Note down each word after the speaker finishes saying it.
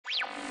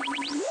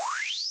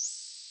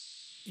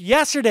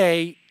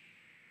yesterday,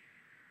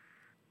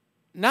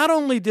 not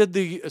only did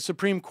the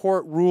Supreme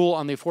Court rule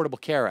on the Affordable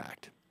Care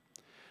Act,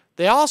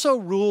 they also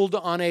ruled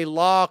on a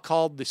law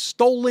called the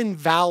Stolen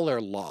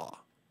Valor Law.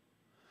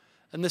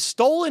 And the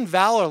Stolen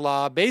Valor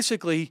Law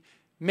basically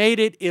made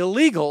it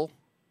illegal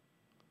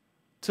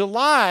to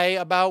lie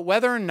about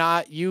whether or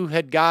not you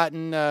had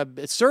gotten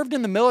served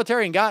in the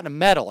military and gotten a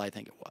medal, I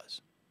think it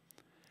was.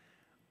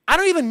 I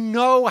don't even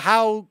know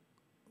how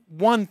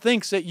one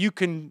thinks that you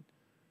can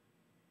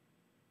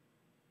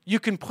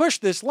push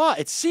this law.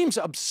 It seems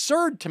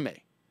absurd to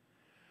me.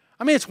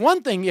 I mean, it's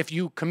one thing if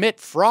you commit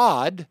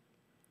fraud,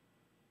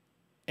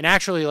 and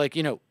actually,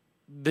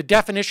 the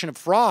definition of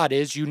fraud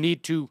is you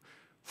need to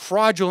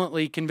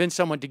fraudulently convince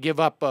someone to give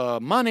up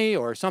money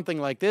or something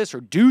like this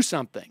or do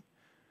something.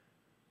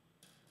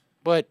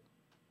 But,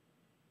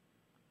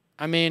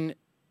 I mean,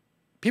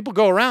 people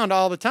go around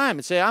all the time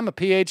and say, I'm a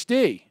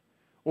PhD,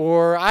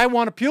 or I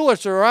won a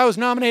Pulitzer, or I was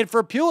nominated for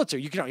a Pulitzer.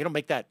 You don't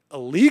make that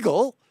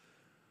illegal.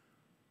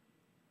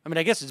 I mean,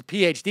 I guess it's a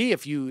PhD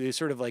if you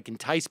sort of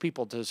entice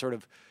people to sort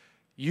of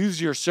use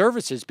your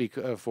services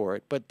for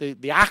it. But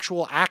the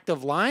actual act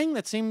of lying,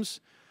 that seems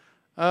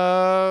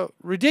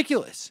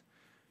ridiculous.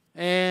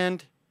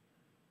 But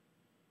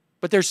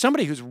there's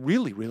somebody who's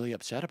really, really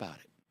upset about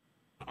it.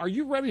 Are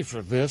you ready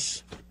for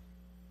this?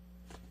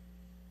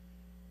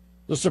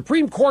 The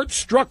Supreme Court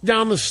struck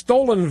down the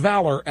Stolen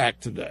Valor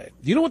Act today.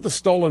 Do you know what the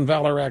Stolen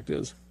Valor Act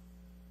is?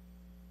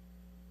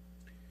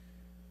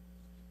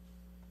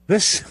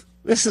 This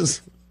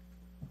is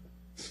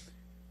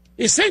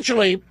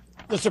essentially,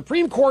 the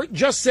Supreme Court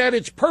just said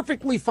it's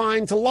perfectly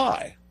fine to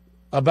lie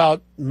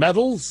about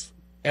medals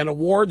and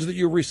awards that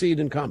you received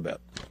in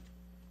combat.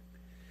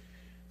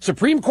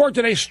 Supreme Court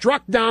today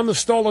struck down the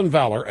Stolen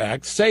Valor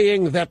Act,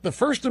 saying that the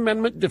First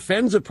Amendment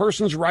defends a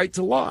person's right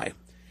to lie,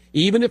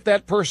 even if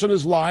that person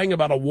is lying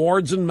about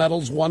awards and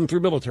medals won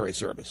through military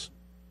service.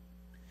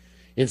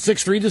 In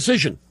 6-3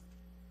 decision,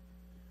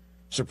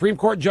 Supreme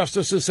Court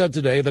justices said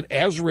today that,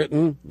 as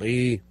written,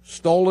 the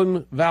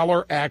Stolen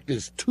Valor Act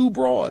is too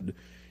broad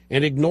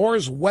and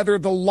ignores whether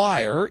the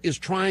liar is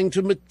trying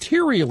to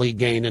materially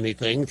gain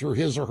anything through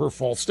his or her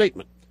false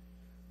statement.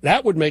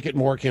 That would make it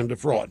more akin to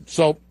fraud.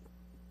 So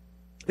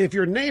if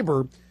your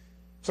neighbor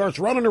starts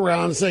running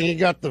around saying he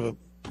got the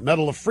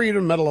Medal of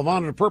Freedom, Medal of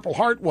Honor, Purple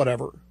Heart,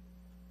 whatever,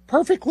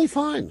 perfectly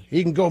fine.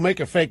 He can go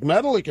make a fake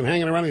medal. He can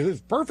hang it around.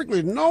 It's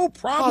perfectly no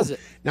problem.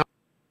 Now,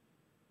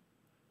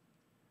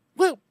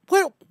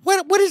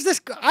 what is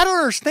this? I don't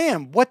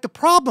understand what the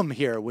problem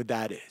here with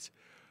that is.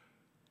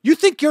 You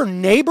think your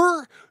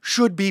neighbor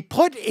should be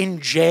put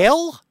in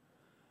jail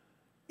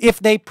if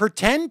they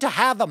pretend to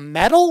have a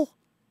medal?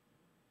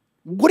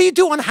 What do you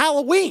do on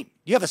Halloween?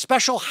 You have a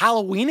special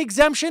Halloween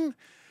exemption?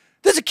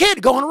 There's a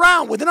kid going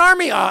around with an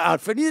army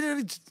outfit.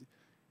 He's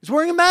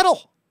wearing a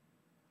medal.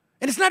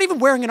 And it's not even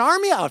wearing an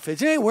army outfit.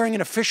 It's not even wearing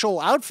an official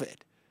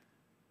outfit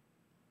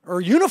or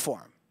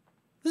uniform.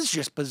 This is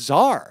just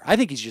bizarre. I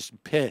think he's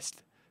just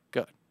pissed.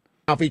 Good.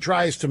 Now, if he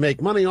tries to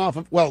make money off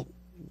of, well,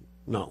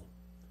 no.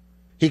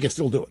 He can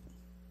still do it.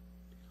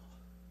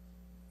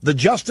 The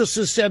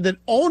justices said that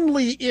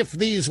only if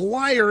these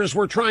liars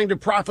were trying to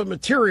profit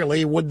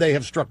materially would they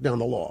have struck down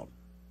the law.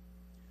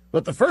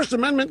 But the First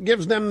Amendment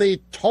gives them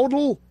the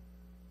total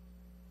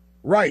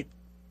right,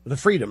 the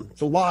freedom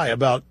to lie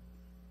about.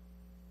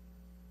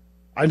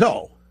 I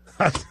know.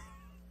 They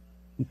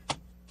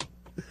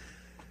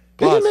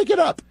didn't make it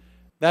up.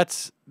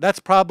 That's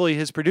probably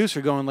his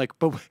producer going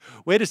but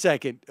wait a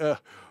second.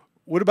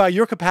 What about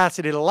your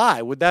capacity to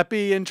lie? Would that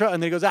be in trouble?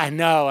 And then he goes, I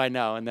know.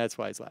 And that's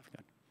why he's laughing.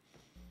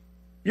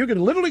 You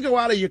can literally go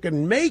out and you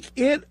can make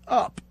it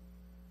up.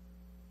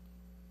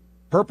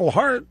 Purple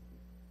Heart,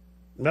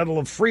 Medal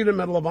of Freedom,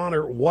 Medal of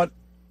Honor,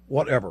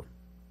 whatever.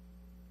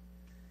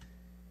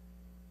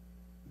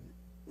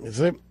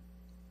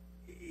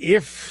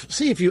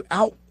 If you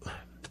out,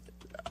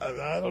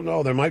 I don't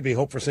know. There might be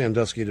hope for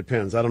Sandusky.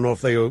 Depends. I don't know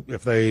if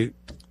they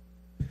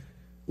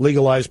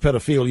legalize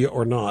pedophilia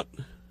or not.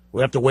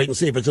 We have to wait and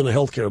see if it's in the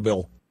health care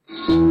bill.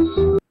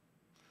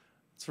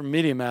 It's from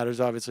Media Matters,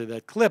 obviously,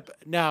 that clip.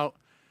 Now,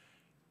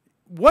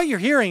 what you're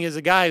hearing is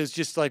a guy who's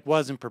just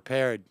wasn't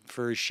prepared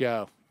for his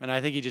show. And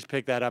I think he just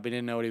picked that up. He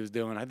didn't know what he was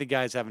doing. I think the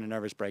guy's having a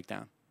nervous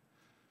breakdown.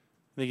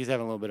 I think he's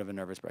having a little bit of a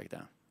nervous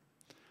breakdown.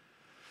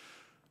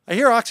 I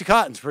hear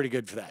OxyContin's pretty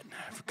good for that,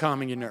 for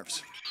calming your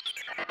nerves.